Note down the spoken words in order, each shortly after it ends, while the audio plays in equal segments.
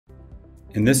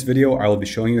In this video, I will be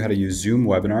showing you how to use Zoom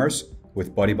webinars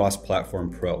with BuddyBoss Platform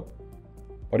Pro.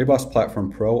 BuddyBoss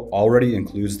Platform Pro already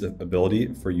includes the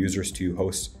ability for users to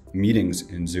host meetings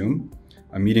in Zoom.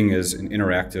 A meeting is an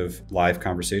interactive live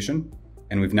conversation,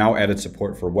 and we've now added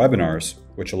support for webinars,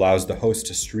 which allows the host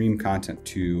to stream content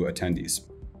to attendees.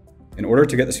 In order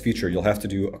to get this feature, you'll have to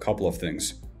do a couple of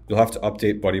things. You'll have to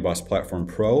update BuddyBoss Platform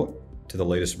Pro to the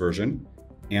latest version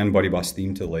and BuddyBoss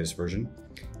theme to the latest version.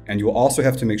 And you will also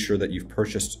have to make sure that you've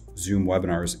purchased Zoom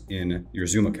webinars in your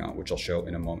Zoom account, which I'll show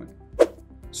in a moment.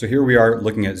 So here we are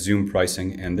looking at Zoom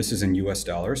pricing, and this is in US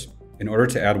dollars. In order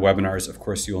to add webinars, of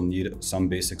course, you'll need some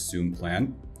basic Zoom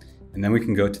plan. And then we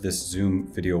can go to this Zoom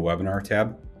video webinar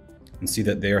tab and see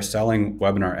that they are selling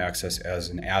webinar access as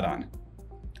an add-on.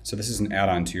 So this is an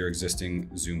add-on to your existing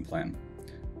Zoom plan.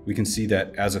 We can see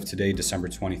that as of today, December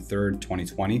 23rd,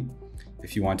 2020,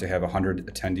 if you want to have 100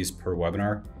 attendees per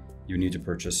webinar, you need to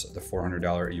purchase the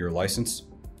 $400 a year license.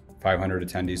 500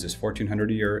 attendees is $1,400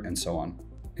 a year, and so on.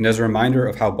 And as a reminder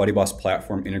of how BuddyBoss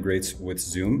Platform integrates with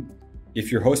Zoom,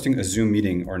 if you're hosting a Zoom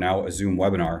meeting or now a Zoom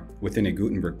webinar within a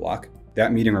Gutenberg block,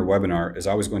 that meeting or webinar is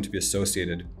always going to be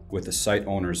associated with the site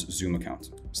owner's Zoom account.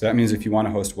 So that means if you want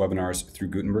to host webinars through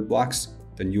Gutenberg blocks,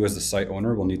 then you as the site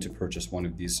owner will need to purchase one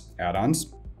of these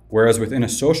add-ons. Whereas within a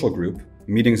social group,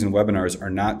 meetings and webinars are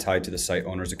not tied to the site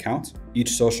owner's account.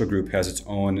 Each social group has its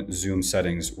own Zoom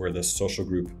settings where the social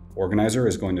group organizer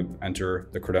is going to enter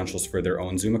the credentials for their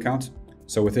own Zoom account.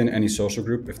 So within any social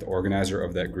group, if the organizer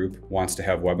of that group wants to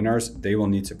have webinars, they will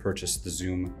need to purchase the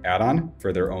Zoom add-on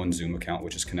for their own Zoom account,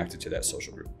 which is connected to that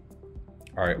social group.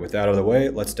 All right, with that out of the way,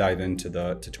 let's dive into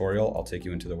the tutorial. I'll take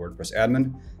you into the WordPress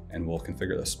admin and we'll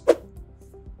configure this.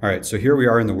 All right, so here we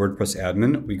are in the WordPress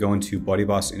admin. We go into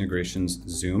BuddyBoss Integrations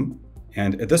Zoom.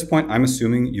 And at this point, I'm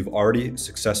assuming you've already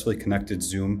successfully connected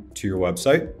Zoom to your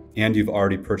website and you've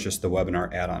already purchased the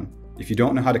webinar add-on. If you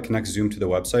don't know how to connect Zoom to the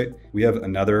website, we have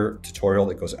another tutorial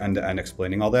that goes end-to-end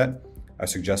explaining all that. I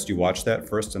suggest you watch that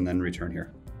first and then return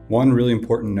here. One really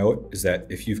important note is that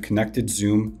if you've connected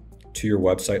Zoom to your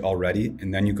website already,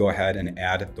 and then you go ahead and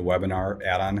add the webinar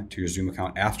add-on to your Zoom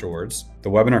account afterwards, the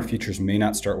webinar features may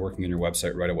not start working in your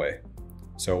website right away.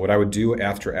 So what I would do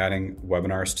after adding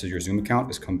webinars to your Zoom account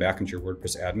is come back into your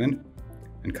WordPress admin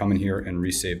and come in here and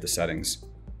resave the settings.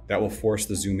 That will force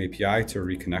the Zoom API to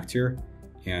reconnect here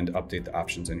and update the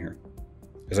options in here.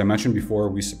 As I mentioned before,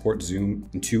 we support Zoom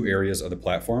in two areas of the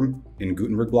platform, in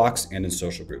Gutenberg blocks and in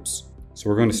social groups. So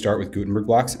we're going to start with Gutenberg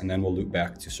blocks and then we'll loop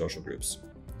back to social groups.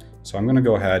 So I'm going to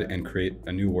go ahead and create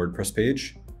a new WordPress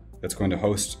page that's going to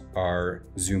host our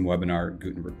Zoom webinar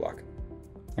Gutenberg block.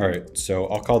 All right, so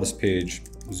I'll call this page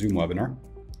Zoom webinar.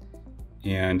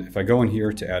 And if I go in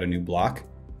here to add a new block,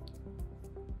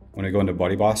 when I go into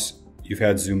BuddyBoss, you've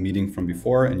had Zoom meeting from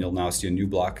before and you'll now see a new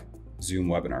block, Zoom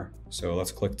webinar. So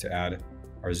let's click to add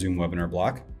our Zoom webinar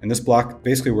block. And this block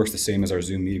basically works the same as our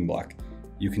Zoom meeting block.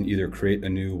 You can either create a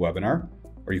new webinar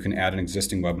or you can add an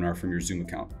existing webinar from your Zoom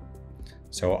account.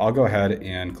 So I'll go ahead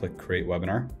and click create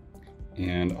webinar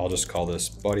and I'll just call this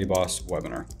BuddyBoss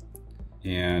webinar.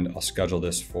 And I'll schedule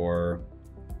this for,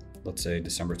 let's say,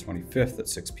 December 25th at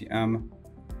 6 p.m.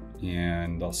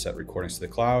 And I'll set recordings to the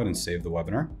cloud and save the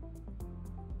webinar.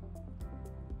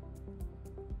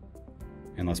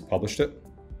 And let's publish it.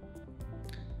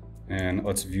 And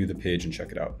let's view the page and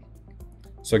check it out.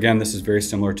 So again, this is very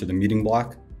similar to the meeting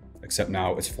block, except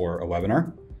now it's for a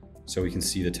webinar. So we can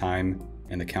see the time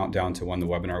and the countdown to when the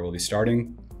webinar will be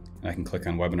starting. And I can click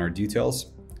on webinar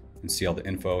details and see all the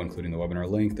info, including the webinar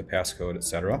link, the passcode,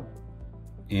 etc.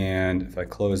 And if I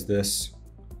close this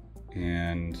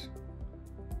and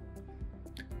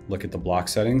look at the block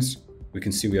settings, we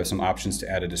can see we have some options to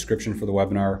add a description for the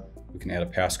webinar. We can add a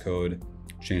passcode,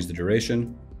 change the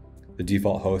duration. The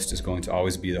default host is going to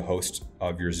always be the host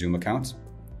of your Zoom account.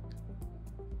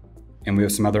 And we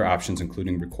have some other options,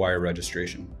 including require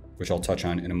registration, which I'll touch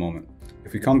on in a moment.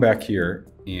 If we come back here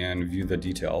and view the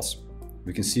details,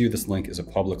 we can see this link is a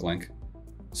public link.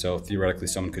 So theoretically,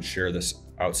 someone could share this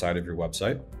outside of your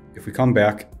website. If we come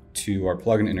back to our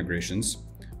plugin integrations,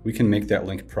 we can make that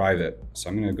link private. So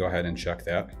I'm going to go ahead and check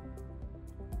that.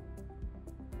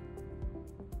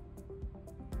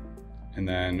 And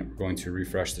then we're going to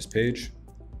refresh this page.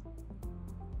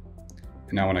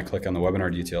 And now when I click on the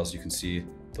webinar details, you can see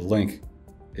the link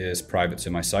is private to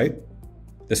my site.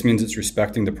 This means it's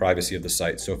respecting the privacy of the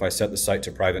site. So if I set the site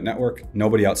to private network,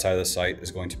 nobody outside of the site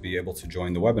is going to be able to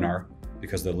join the webinar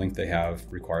because the link they have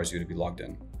requires you to be logged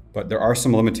in. But there are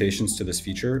some limitations to this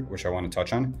feature, which I want to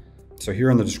touch on. So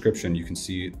here in the description, you can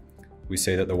see we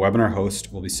say that the webinar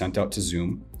host will be sent out to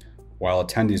Zoom while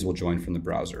attendees will join from the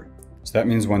browser. So that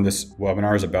means when this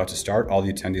webinar is about to start, all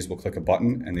the attendees will click a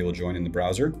button and they will join in the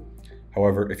browser.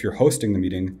 However, if you're hosting the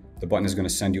meeting, the button is going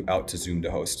to send you out to Zoom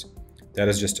to host. That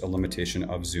is just a limitation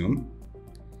of Zoom.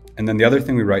 And then the other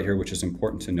thing we write here, which is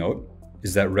important to note,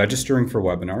 is that registering for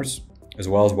webinars, as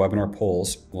well as webinar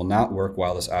polls, will not work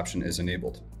while this option is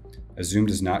enabled, as Zoom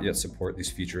does not yet support these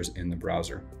features in the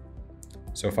browser.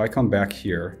 So if I come back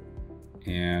here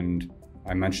and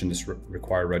I mentioned this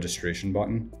require registration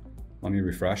button, let me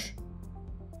refresh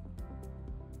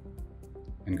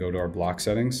and go to our block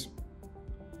settings.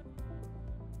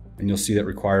 And you'll see that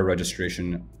require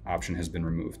registration option has been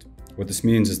removed. What this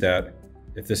means is that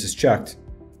if this is checked,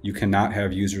 you cannot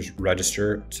have users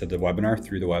register to the webinar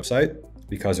through the website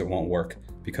because it won't work,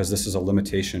 because this is a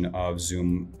limitation of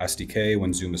Zoom SDK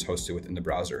when Zoom is hosted within the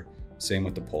browser. Same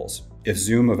with the polls. If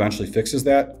Zoom eventually fixes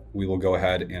that, we will go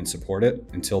ahead and support it.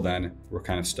 Until then, we're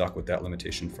kind of stuck with that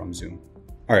limitation from Zoom.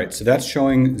 All right, so that's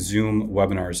showing Zoom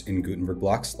webinars in Gutenberg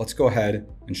blocks. Let's go ahead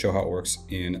and show how it works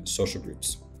in social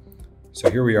groups. So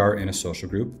here we are in a social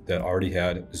group that already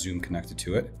had Zoom connected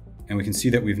to it. And we can see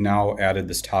that we've now added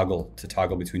this toggle to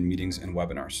toggle between meetings and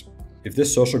webinars. If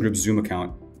this social group Zoom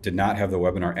account did not have the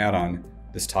webinar add-on,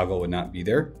 this toggle would not be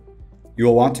there. You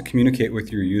will want to communicate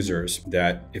with your users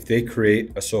that if they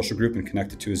create a social group and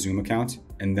connect it to a Zoom account,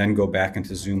 and then go back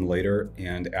into Zoom later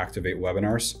and activate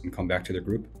webinars and come back to their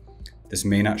group, this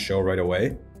may not show right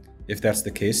away. If that's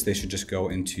the case, they should just go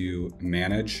into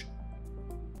Manage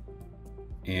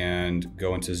and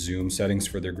go into Zoom settings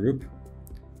for their group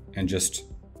and just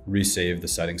resave the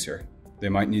settings here. They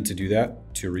might need to do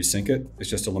that to resync it. It's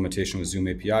just a limitation with Zoom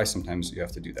API. Sometimes you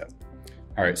have to do that.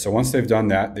 All right, so once they've done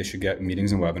that, they should get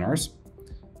meetings and webinars.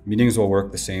 Meetings will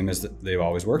work the same as they've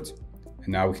always worked. And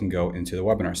now we can go into the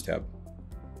webinars tab.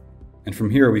 And from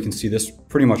here, we can see this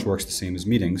pretty much works the same as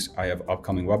meetings. I have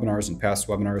upcoming webinars and past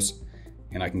webinars,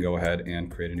 and I can go ahead and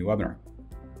create a new webinar.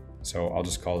 So I'll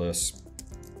just call this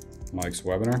Mike's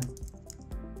webinar.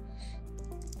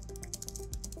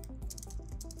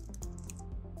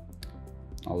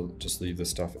 I'll just leave this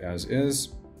stuff as is.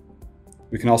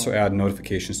 We can also add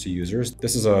notifications to users.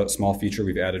 This is a small feature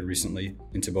we've added recently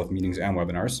into both meetings and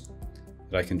webinars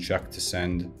that I can check to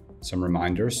send some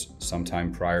reminders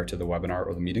sometime prior to the webinar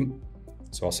or the meeting.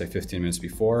 So I'll say 15 minutes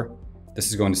before. This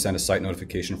is going to send a site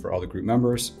notification for all the group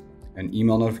members, an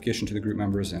email notification to the group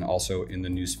members, and also in the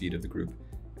news feed of the group.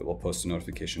 It will post a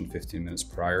notification 15 minutes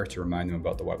prior to remind them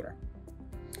about the webinar.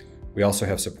 We also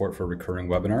have support for recurring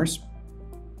webinars.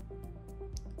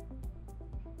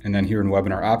 And then here in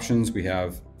webinar options, we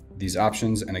have these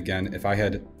options. And again, if I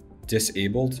had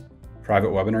disabled private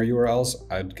webinar URLs,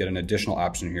 I'd get an additional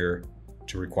option here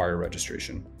to require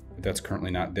registration. But that's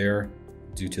currently not there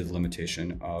due to the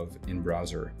limitation of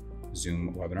in-browser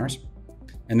Zoom webinars.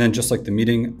 And then just like the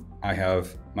meeting, I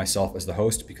have myself as the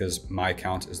host because my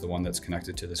account is the one that's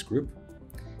connected to this group.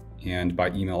 And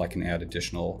by email, I can add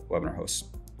additional webinar hosts.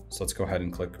 So let's go ahead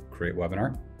and click Create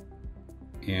Webinar.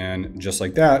 And just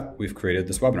like that, we've created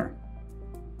this webinar.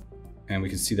 And we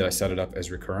can see that I set it up as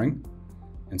recurring.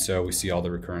 And so we see all the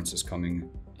recurrences coming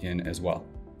in as well.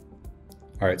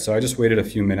 All right, so I just waited a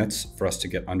few minutes for us to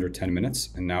get under 10 minutes.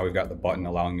 And now we've got the button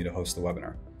allowing me to host the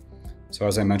webinar. So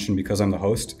as I mentioned, because I'm the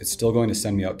host, it's still going to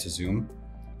send me out to Zoom,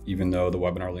 even though the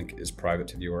webinar link is private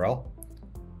to the URL.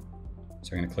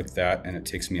 So I'm going to click that and it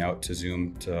takes me out to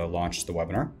Zoom to launch the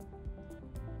webinar.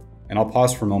 And I'll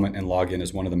pause for a moment and log in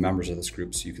as one of the members of this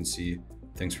group so you can see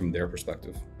things from their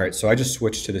perspective. All right, so I just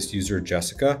switched to this user,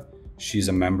 Jessica. She's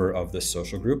a member of this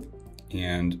social group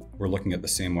and we're looking at the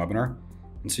same webinar.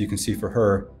 And so you can see for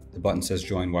her, the button says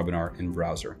join webinar in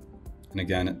browser. And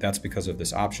again, that's because of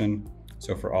this option.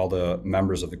 So for all the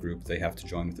members of the group, they have to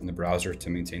join within the browser to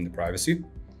maintain the privacy.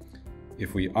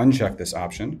 If we uncheck this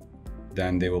option,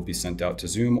 then they will be sent out to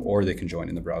Zoom or they can join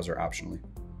in the browser optionally.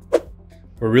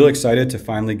 We're really excited to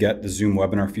finally get the Zoom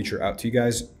webinar feature out to you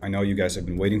guys. I know you guys have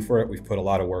been waiting for it. We've put a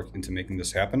lot of work into making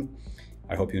this happen.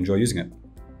 I hope you enjoy using it.